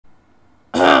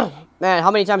Man,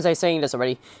 how many times am I saying this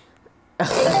already?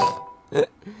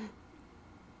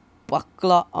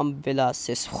 Bakla Umbrella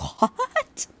sis. What?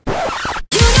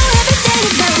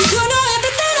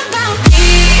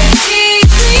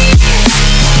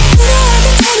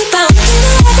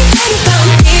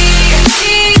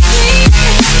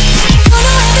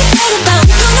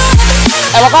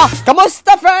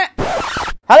 Kamusta, friend?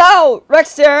 Hello,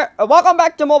 Rex here. Welcome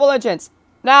back to Mobile Legends.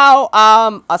 Now,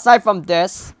 aside from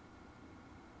this,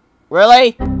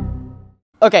 really?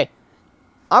 Okay,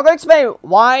 I'm gonna explain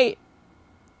why.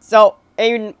 So,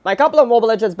 in my couple of Mobile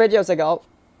Legends videos ago,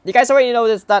 you guys already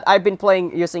noticed that I've been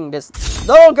playing using this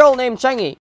little girl named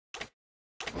Chang.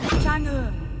 Chang.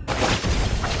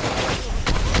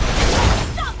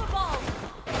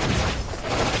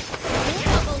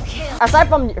 Aside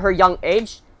from her young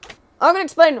age, I'm gonna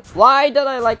explain why did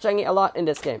I like Chang a lot in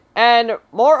this game. And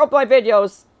more of my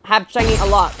videos have Chang a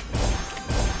lot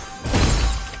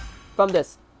from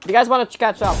this. If you guys want to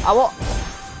catch up, I will.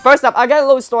 First up, I got a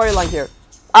little storyline here.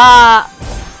 I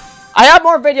have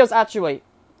more videos actually.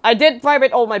 I did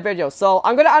private all my videos, so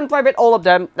I'm gonna unprivate all of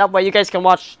them. That way you guys can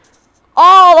watch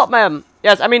all of them.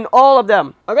 Yes, I mean all of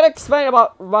them. I'm gonna explain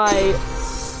about my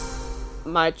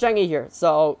Chang here.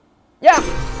 So yeah.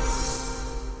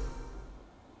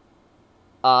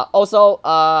 Also,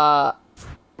 by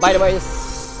the way,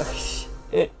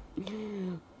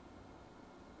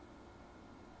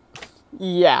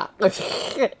 yeah,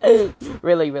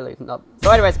 really no. So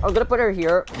anyways, I'm gonna put her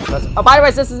here. Oh, by the way,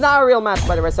 this is not a real match,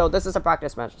 by the way, so this is a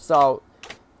practice match. So,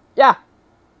 yeah.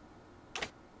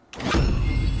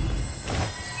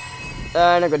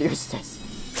 And I'm gonna use this.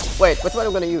 Wait, which one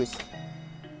I'm gonna use?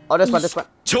 Oh, this one, this one.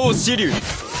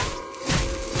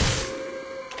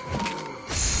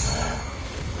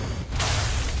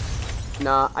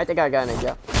 Nah, I think I got an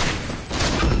idea.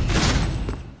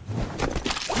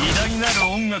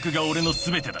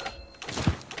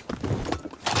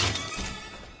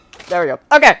 There we go.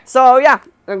 Okay, so yeah,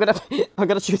 I'm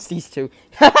gonna choose these two.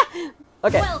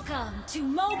 Okay. Welcome to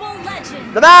Mobile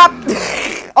Legends. The map.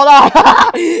 Hold on.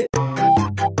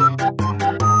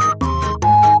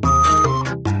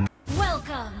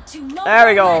 Welcome to Mobile There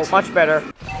we go. Legends. Much better.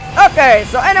 Okay,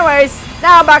 so anyways,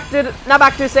 now back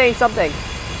to saying something.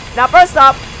 Now first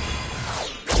up,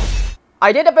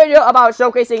 I did a video about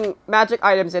showcasing magic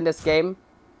items in this game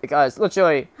because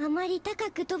literally.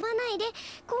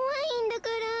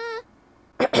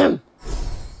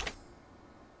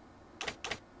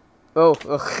 Oh,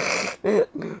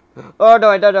 oh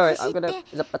no, don't worry. I'm gonna.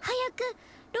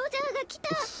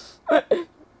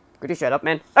 Could you shut up,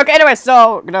 man? Okay, anyway,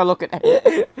 so I'm gonna look at.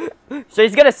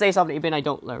 She's gonna say something even I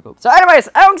don't let her go. So, anyways,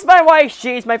 I'll explain why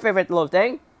she's my favorite little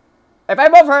thing. If I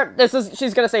move her,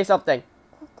 she's gonna say something.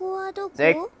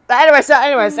 See? Anyways.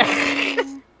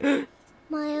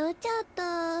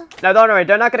 Now don't worry,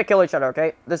 they're not gonna kill each other,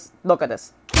 okay? Just look at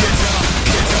this.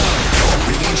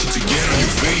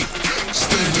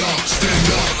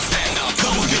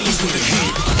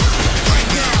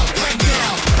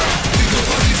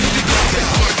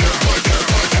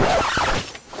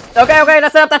 Okay,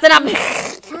 that's enough.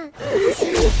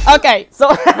 Okay, so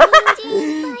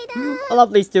I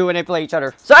love these two when they play each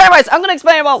other. So anyways, I'm gonna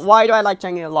explain about why do I like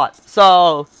Chang a lot.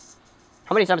 So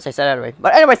how many times I said that anyway?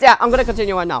 But anyways, yeah, I'm gonna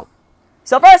continue on now.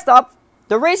 So first up,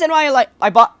 the reason why I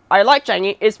like Chang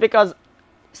I because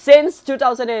since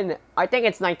 2000 and I think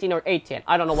it's 19 or 18,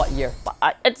 I don't know what year,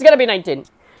 but it's gonna be 19.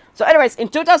 So anyways, in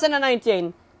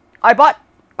 2019,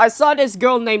 I saw this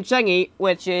girl named Chang,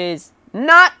 which is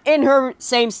not in her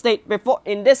same state before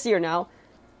in this year now.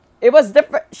 It was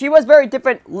different. She was very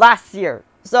different last year.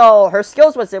 So her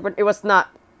skills was different. It was not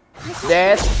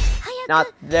this, not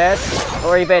this,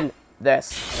 or even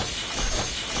this.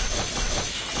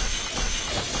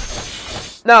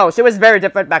 No, she was very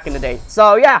different back in the day.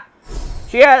 So yeah,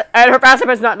 and her passive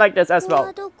is not like this as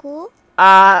well. Don't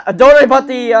worry about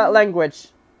the language.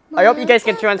 I hope you guys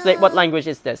can translate what language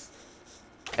is this.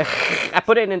 I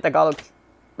put it in Tagalog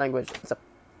language. So,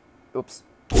 oops.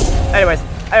 Anyways,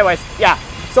 yeah.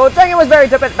 So Chang was very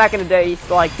different back in the day,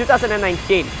 so like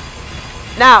 2019.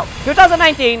 Now,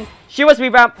 2019, she was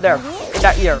revamped there in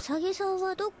that year.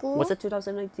 Was it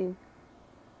 2019?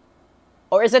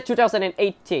 Or is it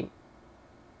 2018?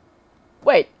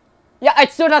 Wait. Yeah,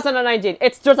 it's 2019.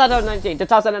 It's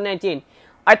 2019.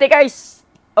 I think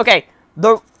okay.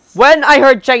 When I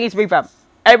heard Chang's revamp,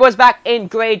 it was back in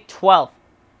grade 12.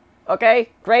 Okay?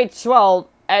 Grade 12,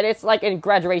 and it's like in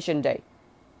graduation day.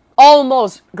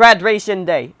 Almost graduation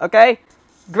day, okay?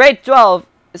 Grade 12,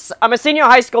 I'm a senior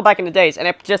high school back in the days, and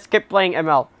I just kept playing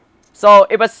ML. So,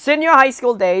 it was senior high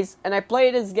school days, and I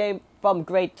played this game from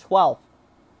grade 12.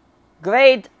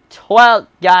 Grade 12,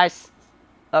 guys.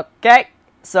 Okay,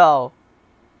 so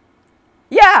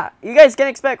yeah, you guys can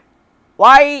expect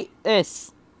why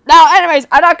this. Now, anyways,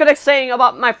 I'm not gonna say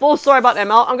about my full story about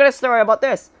ML. I'm gonna story about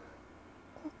this.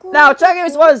 Now, Chang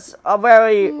was a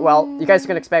very well. You guys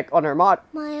can expect on her mod,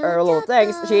 her little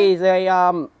things. She's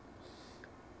a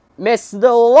Miss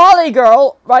the Lolly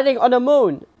Girl riding on the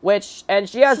moon, and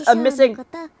she has a missing.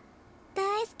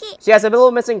 She has a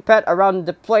little missing pet around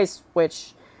the place,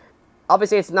 which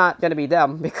obviously it's not gonna be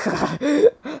them because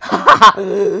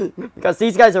because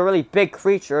these guys are really big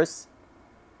creatures.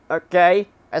 Okay,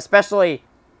 especially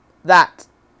that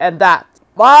and that.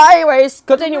 But anyways,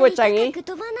 continue with Changi.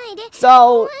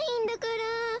 So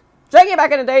Changi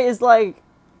back in the day is like,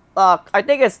 I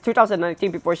think it's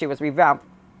 2019 before she was revamped,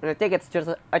 and I think it's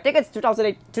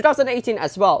 2018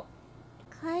 as well.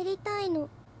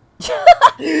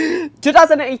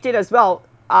 2018 as well.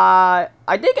 I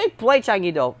think I played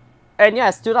Changi though, and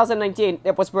yes, 2019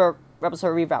 it was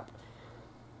her revamp.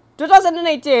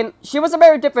 2018, she was a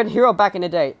very different hero back in the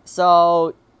day.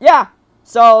 So yeah,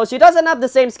 so she doesn't have the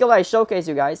same skill I showcased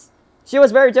you guys. She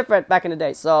was very different back in the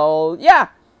day. So yeah,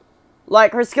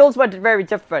 like her skills were very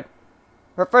different.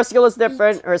 Her first skill is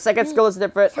different. Her second skill is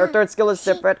different. Her third skill is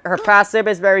different. Her passive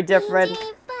is very different.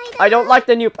 I don't like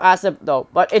the new passive though,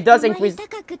 but it does increase. The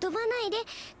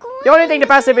only thing the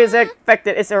passive is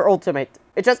affected is her ultimate.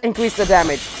 It just increased the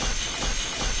damage.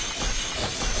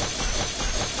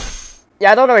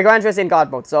 Yeah, don't worry, Grandra is in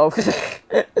God mode, so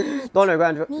don't worry,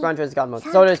 Grandra is God mode.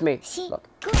 So there's me. Look.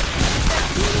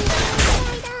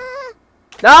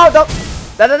 No, don't.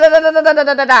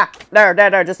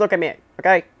 There. Just look at me,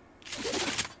 okay?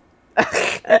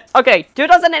 Okay,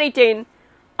 2018.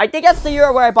 I think that's the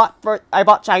year where I bought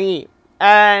Changi,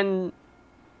 and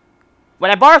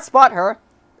when I spot her,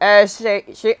 I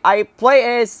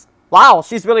play as wow,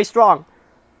 she's really strong.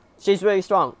 She's really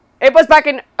strong. It was back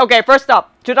in okay. First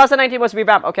up, 2019 was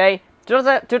revamped. Okay,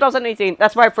 2018.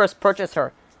 That's why I first purchased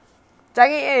her.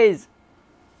 Changi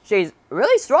she's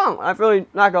really strong. I'm really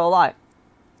not gonna lie.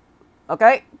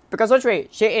 Okay, because literally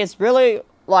she is really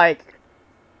like,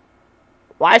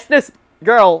 why is this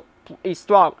girl is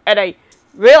strong? And I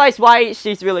realize why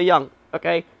she's really young.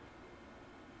 Okay.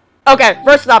 Okay,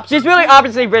 first up, she's really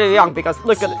obviously really young because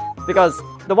look at it. Because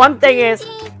the one thing is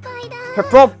her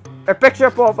picture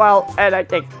profile, and I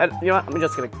think, and you know what? I'm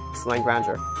just gonna slang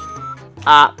Grandeur.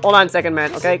 Hold on a second,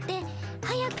 man. Okay.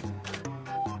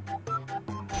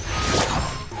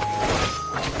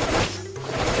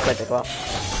 Let's take well.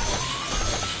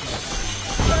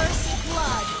 First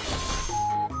blood.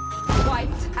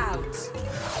 Wiped out.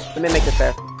 Let me make this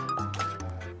fair.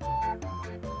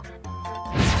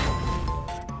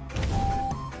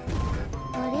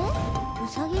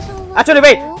 Actually,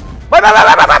 wait! Wait!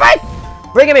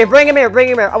 Bring him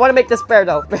here! I want to make this fair,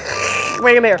 though.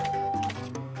 Bring him here.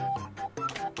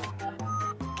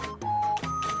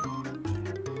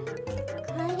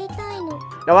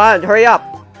 Come on, hurry up.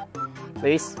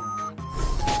 Please.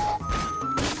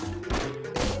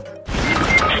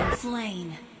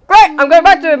 Slain. Great! I'm going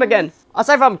back to him again.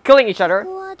 Aside from killing each other.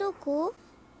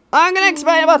 I'm gonna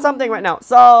explain about something right now.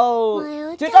 So,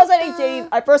 2018,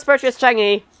 I first purchased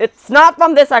Changi. It's not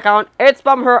from this account. It's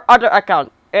from her other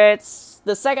account. It's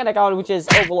the second account, which is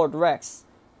Overlord Rex.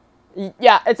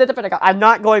 Yeah, it's a different account. I'm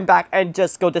not going back and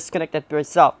just go disconnect it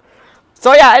myself.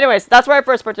 So yeah, anyways, that's where I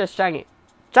first purchased Changi.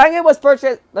 Changi was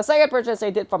purchased. The second purchase I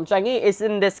did from Changi is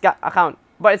in this account,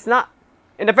 but it's not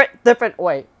in a different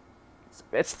way.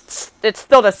 It's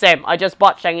still the same. I just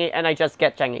bought Changi and I just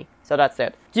get Changi. So that's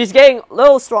it. She's getting a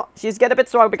little strong. She's getting a bit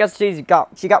strong because she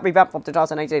got revamped from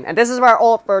 2019. And this is where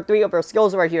all of her 3 of her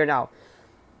skills are here now.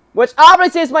 Which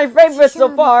obviously is my favorite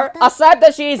so far. Aside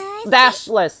that she's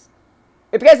dashless.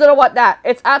 If you guys don't know what that,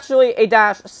 it's actually a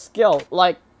dash skill.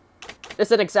 Like,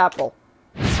 it's an example.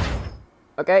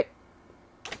 Okay?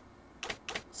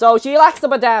 So she lacks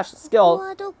some dash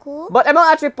skill. But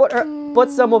ML actually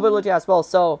puts some mobility as well.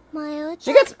 So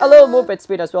she gets a little movement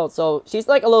speed as well. So she's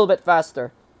like a little bit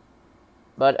faster.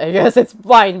 But I guess it's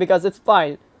fine because it's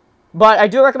fine. But I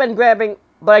do recommend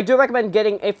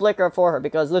getting a flicker for her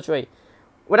because literally,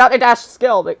 without a dash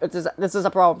skill, this is a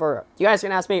problem for her. You guys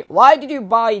can ask me, why did you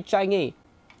buy Changi?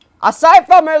 Aside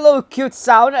from her little cute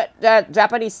sound, that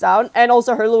Japanese sound, and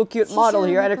also her little cute model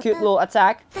here and her cute little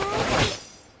attack.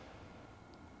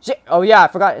 Oh yeah, I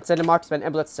forgot. It's in the marksman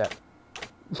and blitz set.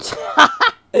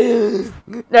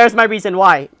 There's my reason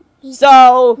why.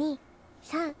 So,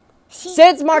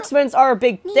 since marksmans are a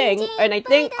big thing, and I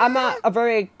think I'm not a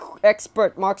very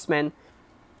expert marksman,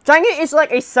 Changi is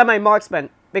like a semi-marksman.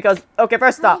 Because, okay,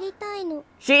 first up,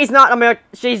 she's not a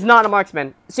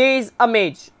marksman. She's a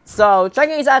mage. So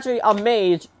Chang is actually a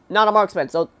mage, not a marksman.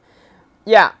 So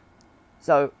yeah.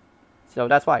 So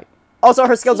that's why. Also,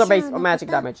 her skills are based on magic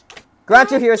damage.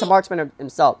 Granchu here is a marksman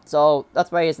himself, so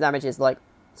that's why his damage is like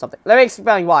something. Let me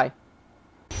explain why.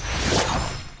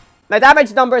 My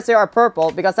damage numbers here are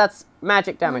purple because that's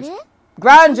magic damage.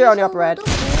 Grandeur on the upper red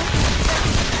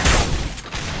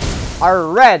are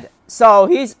red, so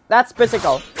that's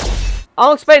physical.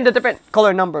 I'll explain the different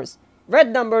color numbers.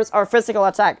 Red numbers are physical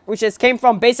attack, which came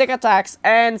from basic attacks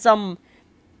and some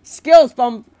skills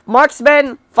from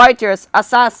marksmen, fighters,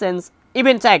 assassins,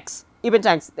 even tanks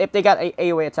if they got a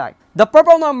AoE attack. The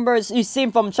purple numbers you see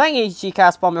from Chang, she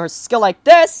cast from her skill like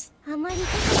this.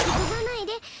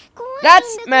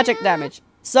 That's magic damage.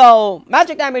 So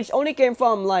magic damage only came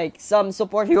from like some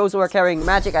support heroes who are carrying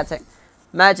magic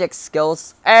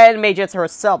skills and mages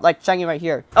herself, like Chang right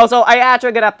here. Also, I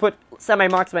actually gonna put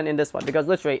semi-marksman in this one because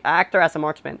literally I act her as a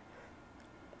marksman.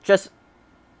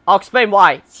 I'll explain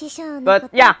why. But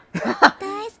yeah.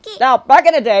 Now back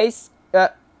in the days,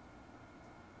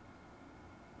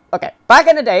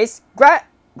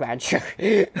 Grandeur.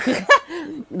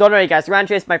 Don't worry guys,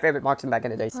 Grandeur is my favorite marksman back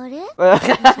in the days.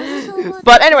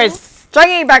 But anyways,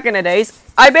 Chang back in the days,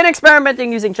 I've been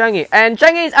experimenting using Chang, and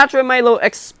Chang is actually my little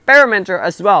experimenter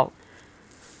as well.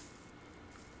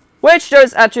 Which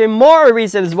there's actually more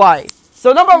reasons why.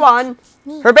 So number one,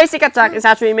 her basic attack is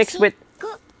actually mixed with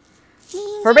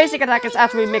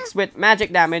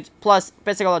magic damage plus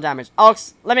physical damage.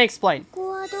 Let me explain.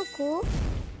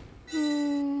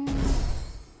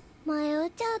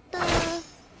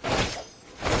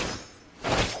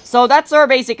 So that's her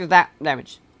basic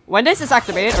damage. When this is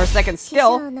activated, her second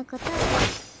skill,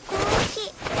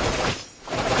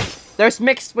 there's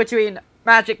mixed between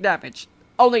magic damage.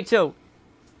 Only 2.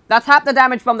 That's half the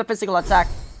damage from the physical attack,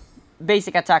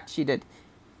 basic attack she did.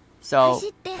 So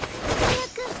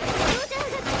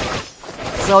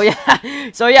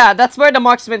yeah, that's where the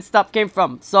marksman stuff came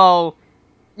from. So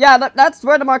yeah, that's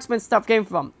where the marksman stuff came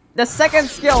from. The second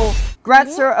skill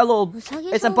grants her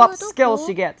it's a buff skill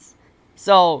she gets.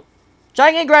 So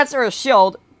Chang grants her a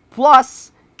shield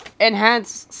plus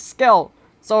enhanced skill.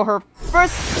 So her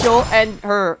first skill and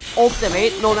her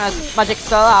ultimate, known as Magic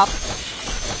Slap,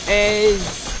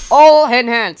 is all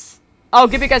enhanced. I'll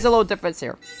give you guys a little difference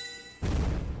here.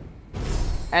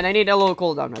 And I need a little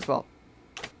cooldown as well.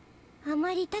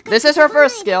 This is her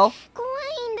first skill.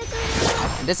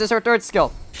 And this is her third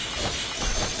skill.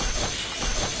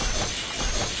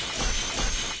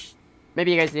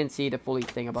 Maybe you guys didn't see the fully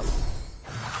thing about it.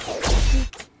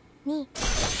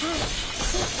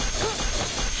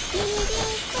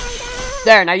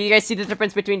 There, now you guys see the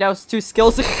difference between those two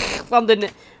skills from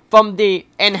the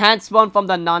enhanced one, from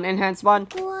the non-enhanced one.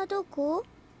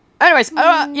 Anyways,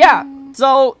 yeah.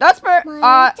 So that's where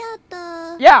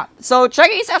yeah. So Chang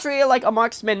is actually like a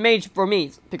marksman mage for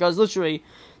me because literally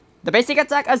the basic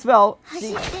attack as well.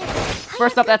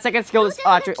 First up, that second skill is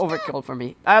actually overkill for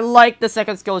me. I like the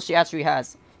second skill she actually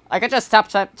has. I can just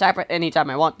tap it anytime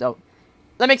I want though.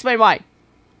 Let me explain why.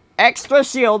 Extra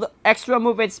shield, extra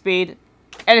movement speed,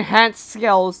 enhanced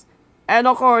skills, and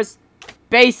of course,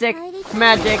 basic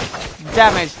magic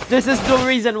damage. This is the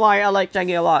reason why I like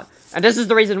Chang a lot. And this is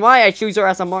the reason why I choose her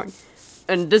as a mark.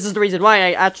 And this is the reason why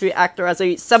I actually act her as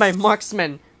a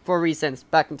semi-marksman for reasons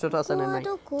back in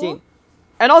 2019.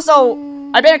 And also,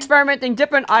 I've been experimenting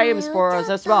different items for us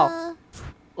as well.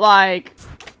 Like,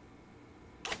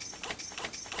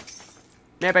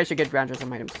 maybe I should get Grandeur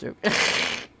some items too.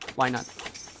 Why not?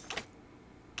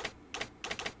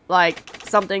 Like,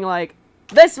 something like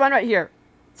this one right here.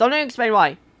 So let me explain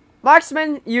why.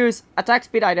 Marksmen use attack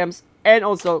speed items and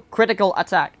also critical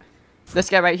attack. This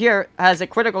guy right here has a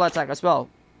critical attack as well,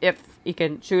 if he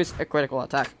can choose a critical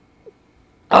attack.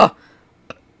 But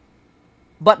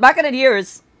back in the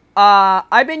years,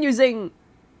 I've been using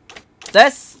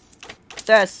this,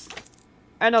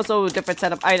 and also different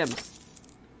set of items.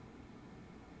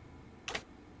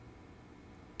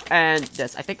 And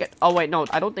this, I think oh wait, no,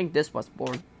 I don't think this was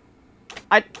born.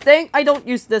 I think I don't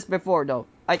use this before though.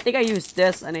 I think I used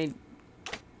this and I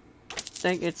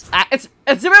think it's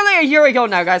really a year ago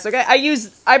now, guys, okay?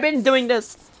 I've been doing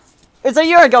this. It's a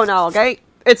year ago now, okay?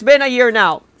 It's been a year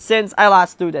now since I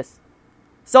last do this.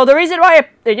 So the reason why,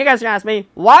 and you guys can ask me,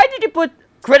 why did you put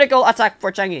critical attack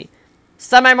for Chang?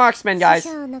 Semi-marksman, guys.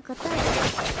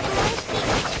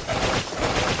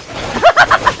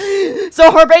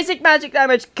 So her basic magic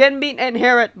damage can be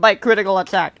inherited by critical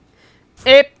attack.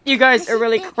 If you guys are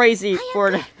really crazy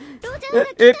for that.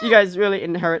 If you guys really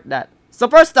inherit that. So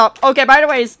first up, okay, by the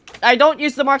way, I don't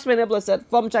use the Marksman Amulet set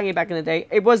from Chang back in the day.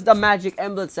 It was the Magic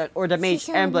Amulet set or the Mage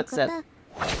Amulet set.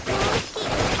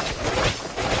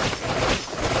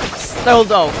 Still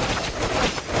though.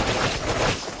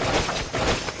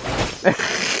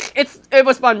 It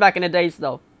was fun back in the days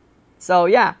though. So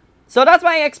yeah. So that's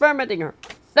why I'm experimenting her.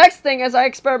 Next thing is I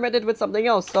experimented with something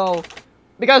else. So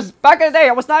because back in the day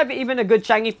I was not even a good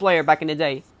Changi player back in the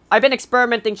day. I've been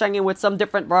experimenting Changi with some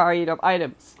different variety of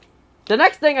items. The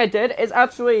next thing I did is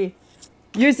actually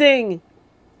using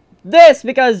this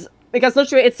because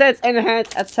literally it says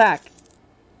enhanced attack.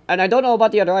 And I don't know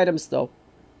about the other items though.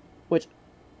 Which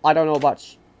I don't know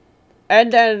much.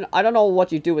 And then I don't know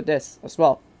what you do with this as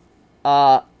well.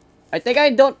 I think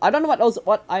I don't know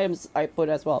what items I put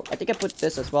as well. I think I put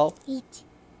this as well. Okay,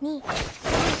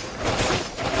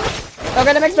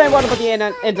 let me explain what about the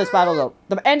endless battle though.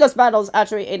 The endless battle is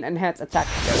actually an enhanced attack.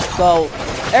 So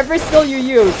every skill you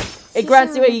use, it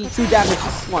grants you a true damage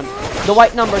one. The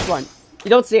white numbers one. You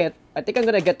don't see it. I think I'm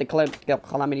gonna get the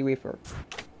Calamity Reaper.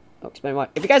 I'll explain why.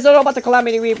 If you guys don't know about the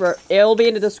Calamity Reaper, it'll be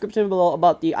in the description below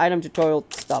about the item tutorial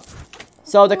stuff.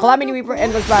 So the Calamity Reaper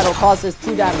endless battle causes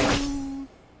 2 damage.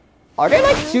 Are they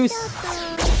like 2?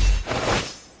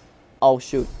 Oh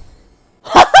shoot.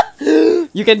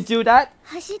 You can do that?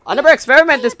 I never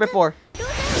experimented this before.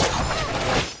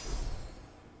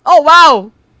 Oh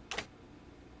wow!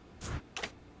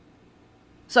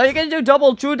 So you can do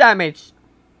double true damage.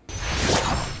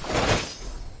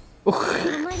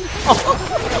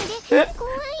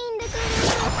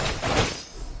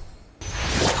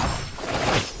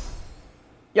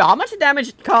 Yeah, how much damage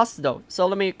it costs though? So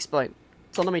let me explain.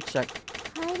 So let me check.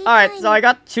 Alright, so I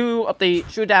got 2 of the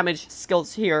true damage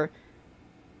skills here.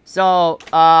 So,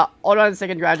 hold on a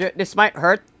second, graduate. This might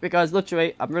hurt because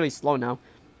literally I'm really slow now.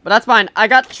 But that's fine. I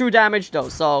got true damage though,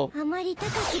 so.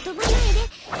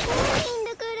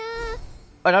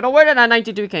 I don't know where that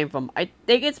 92 came from. I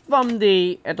think it's from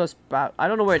the endless battle. I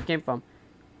don't know where it came from.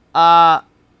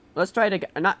 Let's try it again.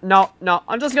 No.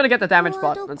 I'm just gonna get the damage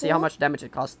bot and see how much damage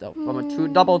it costs though. From a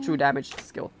double true damage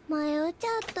skill.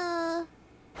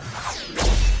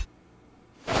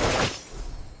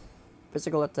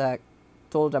 Physical attack.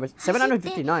 Total damage.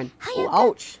 759. Oh,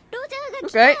 ouch.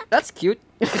 Okay, that's cute.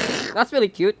 That's really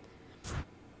cute.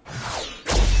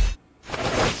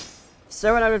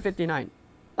 759.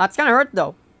 That's kind of hurt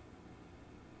though.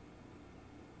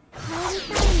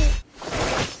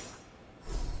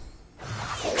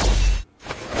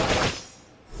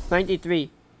 93.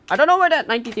 I don't know where that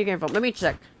 93 came from. Let me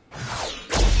check.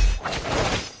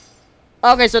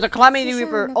 Okay, so the Calamity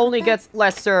Reaper only gets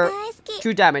lesser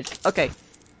true damage. Okay.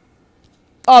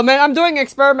 Oh man, I'm doing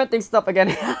experimenting stuff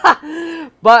again.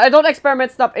 But I don't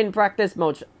experiment stuff in practice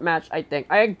mode match, I think.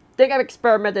 I think I've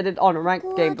experimented it on ranked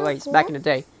gameplays back in the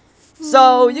day.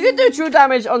 So, you can do true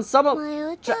damage on some of...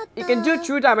 You can do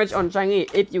true damage on Chang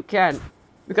if you can.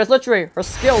 Because literally, her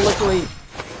skill literally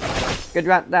could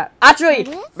grant that.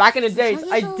 Actually, back in the days,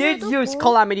 I did use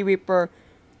Calamity Reaper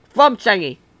from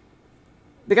Chang.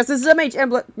 Because this is a mage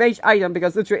item,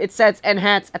 because literally it says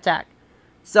enhanced attack.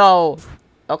 So,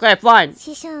 okay, fine.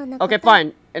 Okay,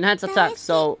 fine. Enhanced attack.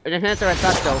 So, an enhancer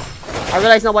attack though. I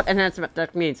realize now what enhanced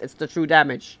attack means. It's the true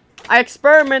damage. I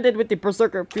experimented with the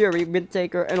Berserker Fury,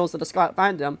 Midtaker, and also the Scarlet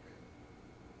Phantom.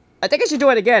 I think I should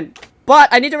do it again. But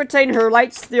I need to retain her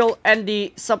Light Steel and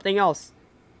the something else.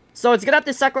 So it's gonna have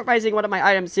to sacrificing one of my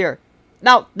items here.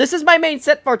 Now, this is my main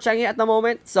set for Chang at the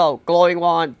moment. So, Glowing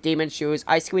Wand, Demon Shoes,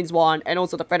 Ice Queen's Wand, and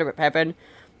also the Feather of Heaven.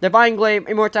 Divine Glaive,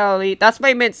 Immortality. That's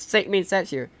my main set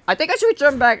here. I think I should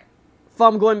return back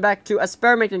from going back to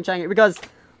experimenting Chang because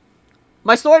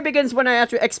my story begins when I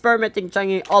actually experimenting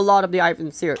Chang a lot of the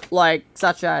items here. Like,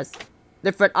 such as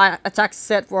different attack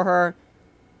set for her.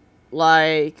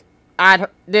 Like, add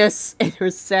this in her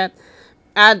set.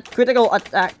 Add critical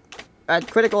attack.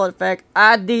 Add critical effect.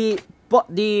 Add the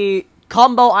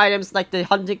combo items like the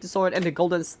Hunting Sword and the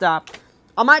Golden Staff.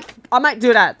 I might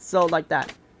do that. So, like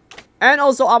that. And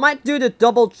also, I might do the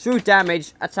double true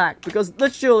damage attack. Because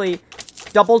literally,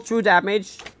 double true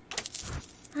damage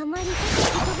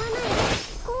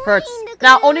hurts.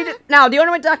 Now, the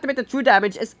only way to activate the true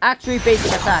damage is actually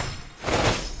basic attack.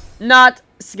 Not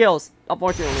skills,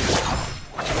 unfortunately.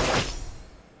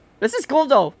 This is cool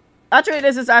though. Actually,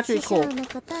 this is actually cool.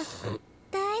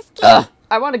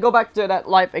 I want to go back to that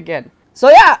life again. So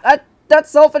yeah,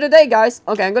 that's all for today, guys.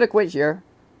 Okay, I'm gonna quit here.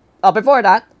 Before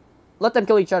that, let them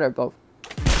kill each other, both.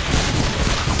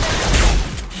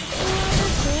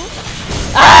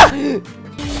 Ah!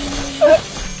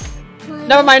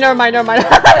 Never mind. I don't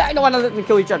want to let them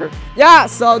kill each other. Yeah,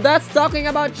 so that's talking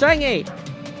about Chang.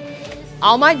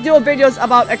 I might do videos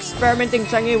about experimenting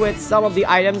Changi with some of the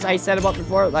items I said about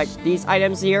before, like these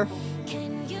items here.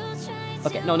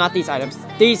 Okay, no, not these items.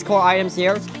 These core items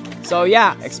here. So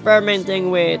yeah,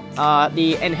 experimenting with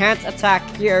the enhanced attack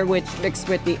here, which mixed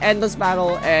with the endless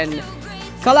battle and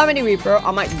Calamity Reaper,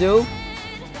 I might do.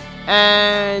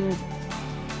 And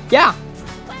yeah.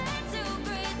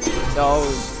 So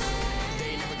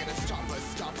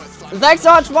thanks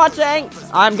so much for watching.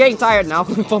 I'm getting tired now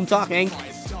from talking,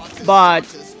 but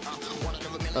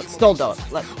still though,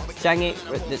 let Changi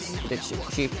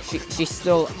she's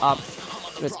still up.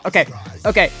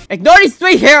 Okay, ignore these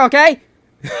three here, okay?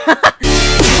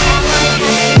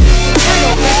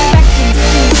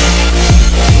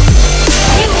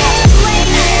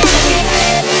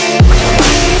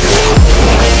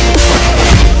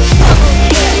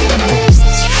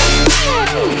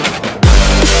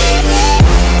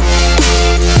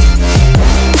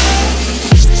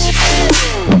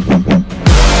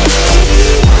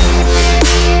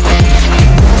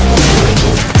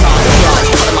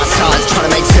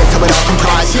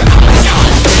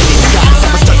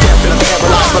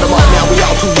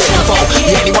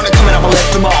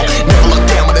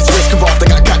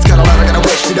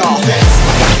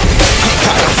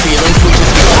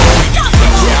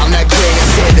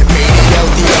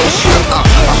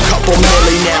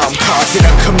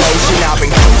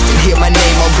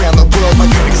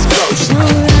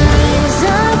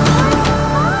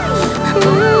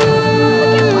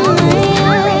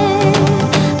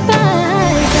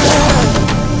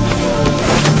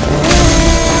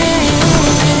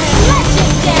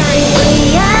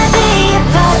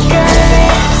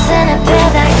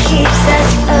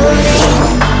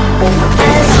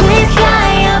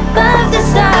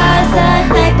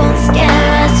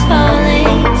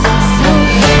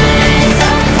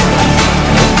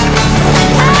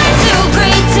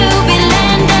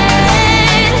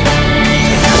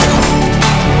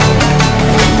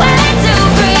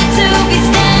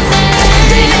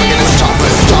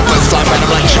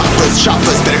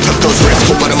 Shoppers, better cut those risks.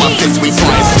 But in my fists, we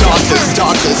fly starters.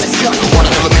 One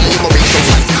of them a million, we'll reach those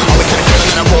heights. Always had a